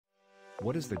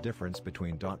What is the difference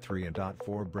between DOT3 and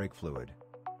DOT4 brake fluid?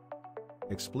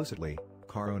 Explicitly,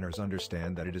 car owners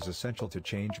understand that it is essential to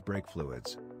change brake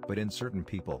fluids, but in certain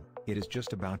people, it is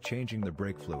just about changing the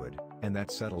brake fluid, and that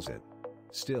settles it.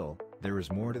 Still, there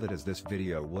is more to that, as this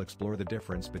video will explore the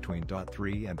difference between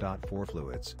DOT3 and DOT4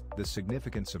 fluids, the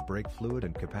significance of brake fluid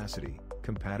and capacity,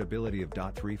 compatibility of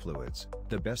DOT3 fluids,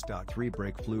 the best DOT3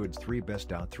 brake fluids, 3 best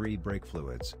DOT3 brake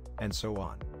fluids, and so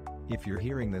on. If you're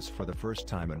hearing this for the first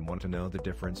time and want to know the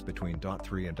difference between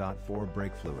DOT3 and DOT4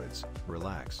 brake fluids,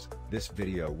 relax, this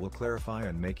video will clarify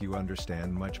and make you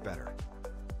understand much better.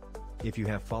 If you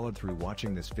have followed through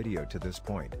watching this video to this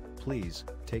point, please,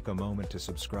 take a moment to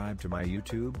subscribe to my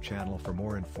YouTube channel for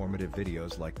more informative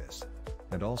videos like this.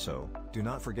 And also, do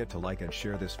not forget to like and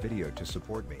share this video to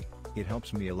support me, it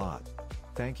helps me a lot.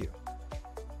 Thank you.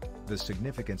 The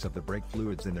significance of the brake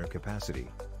fluids and their capacity.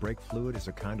 Brake fluid is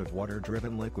a kind of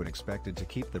water-driven liquid expected to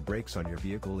keep the brakes on your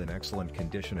vehicle in excellent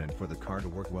condition and for the car to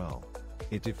work well.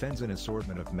 It defends an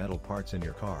assortment of metal parts in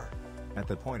your car. At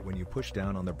the point when you push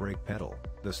down on the brake pedal,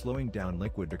 the slowing down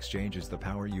liquid exchanges the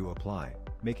power you apply,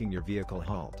 making your vehicle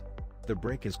halt. The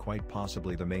brake is quite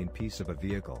possibly the main piece of a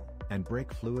vehicle, and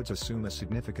brake fluids assume a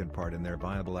significant part in their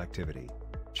viable activity.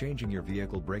 Changing your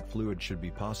vehicle brake fluid should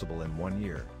be possible in 1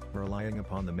 year, relying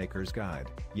upon the maker's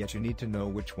guide, yet you need to know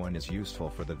which one is useful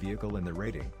for the vehicle and the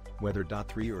rating, whether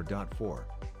DOT3 or DOT4.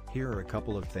 Here are a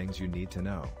couple of things you need to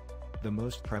know. The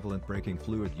most prevalent braking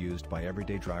fluid used by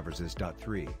everyday drivers is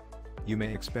DOT3. You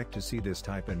may expect to see this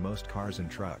type in most cars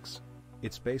and trucks.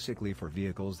 It's basically for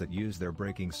vehicles that use their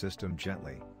braking system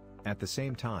gently. At the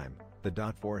same time, the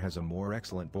DOT4 has a more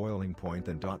excellent boiling point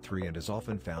than DOT3 and is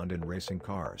often found in racing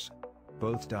cars.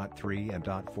 Both DOT3 and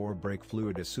DOT4 brake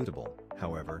fluid is suitable,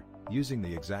 however, using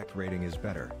the exact rating is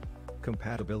better.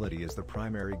 Compatibility is the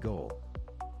primary goal.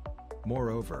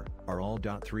 Moreover, are all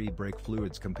DOT3 brake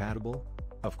fluids compatible?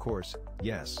 Of course,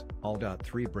 yes, all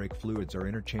DOT3 brake fluids are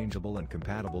interchangeable and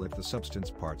compatible if the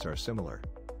substance parts are similar.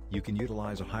 You can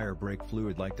utilize a higher brake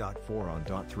fluid like DOT4 on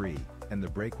DOT3, and the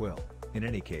brake will, in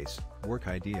any case, work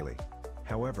ideally.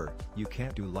 However, you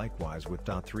can't do likewise with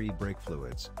DOT3 brake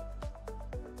fluids.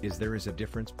 Is there a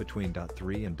difference between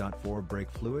DOT3 and DOT4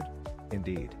 brake fluid?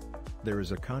 Indeed. There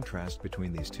is a contrast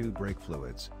between these two brake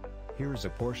fluids. Here is a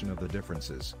portion of the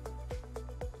differences.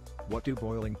 What do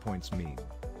boiling points mean?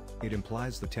 It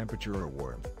implies the temperature or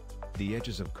warmth. The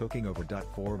edges of cooking over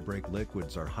DOT4 brake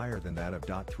liquids are higher than that of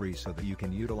DOT3, so that you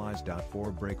can utilize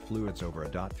DOT4 brake fluids over a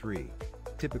DOT3.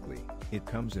 Typically, it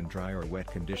comes in dry or wet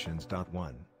conditions.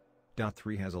 DOT1.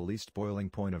 DOT3 has a least boiling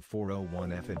point of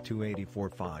 401 F and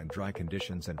 284 F in dry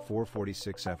conditions and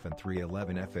 446 F and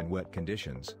 311 F in wet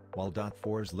conditions, while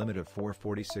DOT4's limit of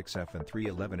 446 F and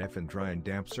 311 F in dry and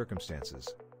damp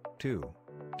circumstances. 2.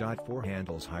 DOT4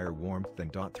 handles higher warmth than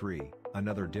DOT3.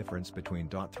 Another difference between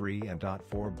DOT3 and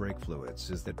DOT4 brake fluids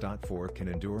is that DOT4 can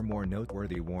endure more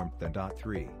noteworthy warmth than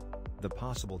DOT3. The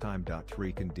possible time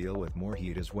DOT3 can deal with more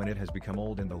heat is when it has become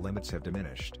old and the limits have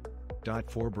diminished.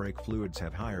 DOT4 brake fluids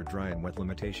have higher dry and wet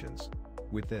limitations.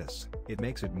 With this, it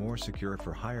makes it more secure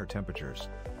for higher temperatures.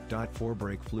 DOT4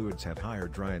 brake fluids have higher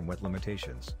dry and wet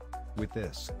limitations. With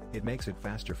this, it makes it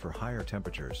faster for higher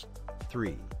temperatures.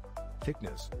 3.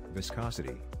 Thickness,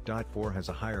 viscosity. DOT4 has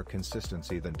a higher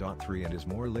consistency than DOT3 and is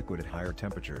more liquid at higher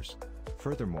temperatures.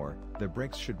 Furthermore, the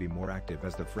brakes should be more active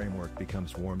as the framework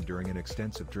becomes warm during an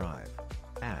extensive drive.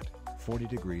 At 40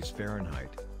 degrees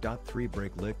Fahrenheit, DOT3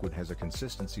 brake liquid has a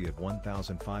consistency of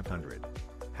 1500.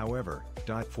 However,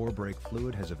 DOT4 brake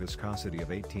fluid has a viscosity of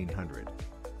 1800.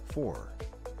 4.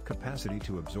 Capacity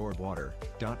to absorb water.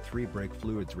 DOT3 brake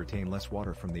fluids retain less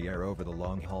water from the air over the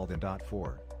long haul than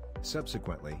DOT4.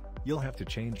 Subsequently, you'll have to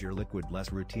change your liquid less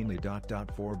routinely.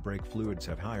 DOT4 brake fluids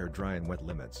have higher dry and wet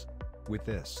limits. With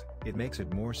this, it makes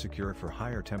it more secure for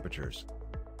higher temperatures.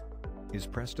 Is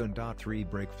Prestone DOT3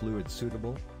 brake fluid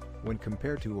suitable? When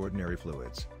compared to ordinary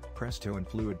fluids, Prestone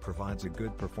fluid provides a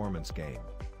good performance gain.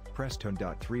 Prestone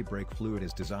DOT3 brake fluid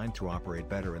is designed to operate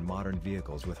better in modern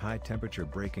vehicles with high-temperature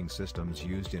braking systems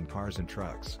used in cars and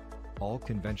trucks. All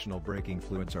conventional braking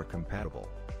fluids are compatible.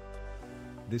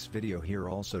 This video here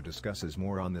also discusses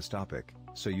more on this topic,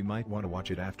 so you might want to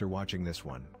watch it after watching this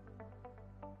one.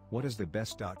 What is the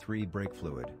best DOT3 brake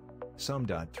fluid? Some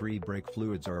DOT3 brake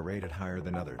fluids are rated higher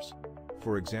than others.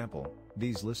 For example,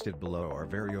 these listed below are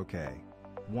very okay.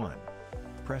 1.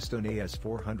 Prestone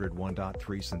AS401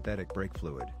 DOT3 synthetic brake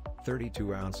fluid,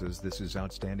 32 ounces. This is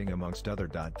outstanding amongst other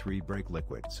DOT3 brake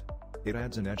liquids. It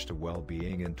adds an edge to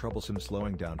well-being in troublesome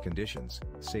slowing down conditions.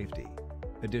 Safety.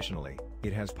 Additionally,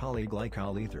 it has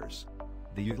polyglycol ethers.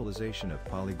 The utilization of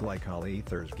polyglycol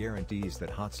ethers guarantees that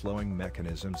hot slowing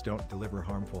mechanisms don't deliver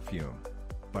harmful fume.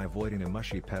 By avoiding a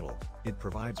mushy pedal, it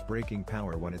provides braking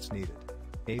power when it's needed.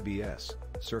 ABS,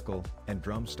 circle, and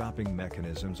drum stopping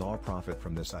mechanisms all profit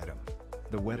from this item.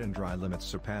 The wet and dry limits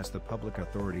surpass the public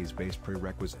authorities' base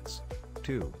prerequisites.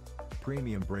 2.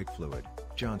 Premium brake fluid.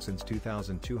 Johnson's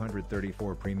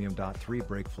 2234 Premium DOT3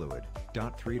 brake fluid.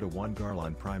 DOT3 to 1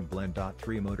 Garlon Prime Blend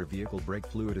DOT3 motor vehicle brake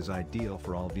fluid is ideal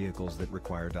for all vehicles that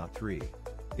require DOT3.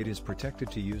 It is protected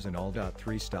to use in all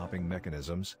DOT3 stopping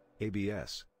mechanisms,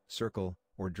 ABS, circle,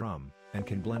 or drum, and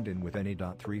can blend in with any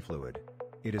DOT3 fluid.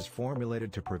 It is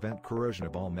formulated to prevent corrosion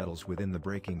of all metals within the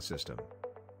braking system.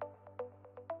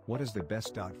 What is the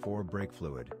best DOT4 brake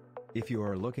fluid? If you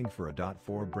are looking for a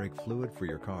DOT4 brake fluid for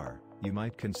your car, you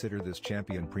might consider this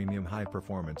Champion Premium High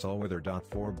Performance All-Weather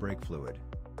DOT4 brake fluid.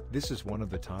 This is one of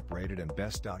the top-rated and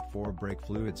best DOT4 brake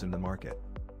fluids in the market.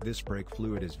 This brake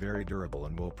fluid is very durable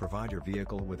and will provide your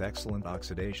vehicle with excellent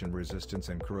oxidation resistance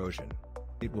and corrosion.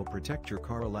 It will protect your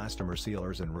car elastomer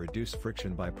sealers and reduce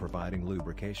friction by providing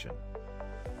lubrication.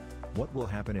 What will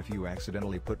happen if you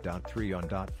accidentally put DOT3 on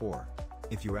DOT4?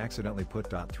 If you accidentally put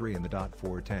DOT3 in the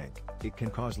DOT4 tank, it can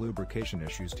cause lubrication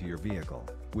issues to your vehicle,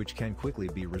 which can quickly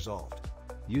be resolved.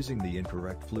 Using the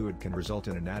incorrect fluid can result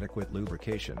in inadequate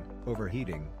lubrication,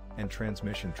 overheating, and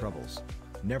transmission troubles.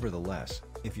 Nevertheless,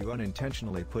 if you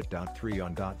unintentionally put DOT3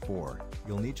 on DOT4,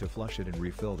 you'll need to flush it and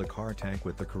refill the car tank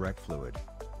with the correct fluid.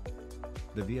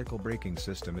 The vehicle braking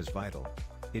system is vital.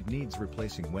 It needs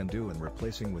replacing when due and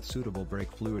replacing with suitable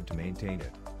brake fluid to maintain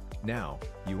it. Now,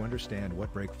 you understand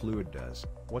what brake fluid does,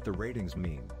 what the ratings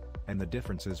mean, and the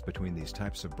differences between these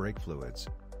types of brake fluids.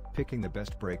 Picking the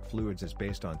best brake fluids is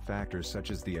based on factors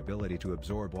such as the ability to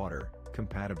absorb water,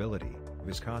 compatibility,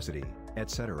 viscosity,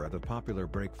 etc. The popular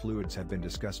brake fluids have been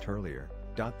discussed earlier,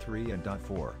 DOT3 and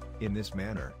DOT4. In this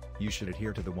manner, you should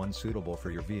adhere to the one suitable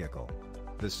for your vehicle.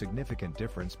 The significant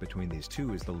difference between these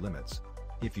two is the limits.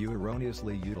 If you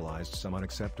erroneously utilized some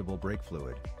unacceptable brake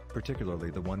fluid, particularly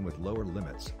the one with lower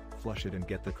limits, flush it and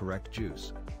get the correct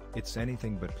juice. It's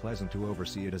anything but pleasant to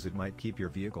oversee it, as it might keep your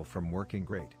vehicle from working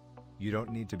great. You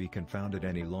don't need to be confounded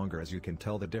any longer, as you can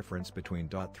tell the difference between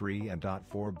DOT3 and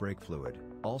DOT4 brake fluid.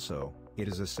 Also, it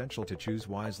is essential to choose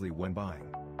wisely when buying.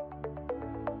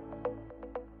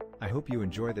 I hope you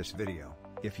enjoy this video.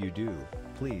 If you do,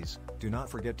 please, do not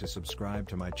forget to subscribe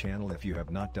to my channel if you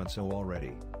have not done so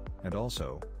already. And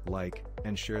also, like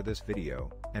and share this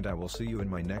video, and I will see you in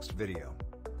my next video.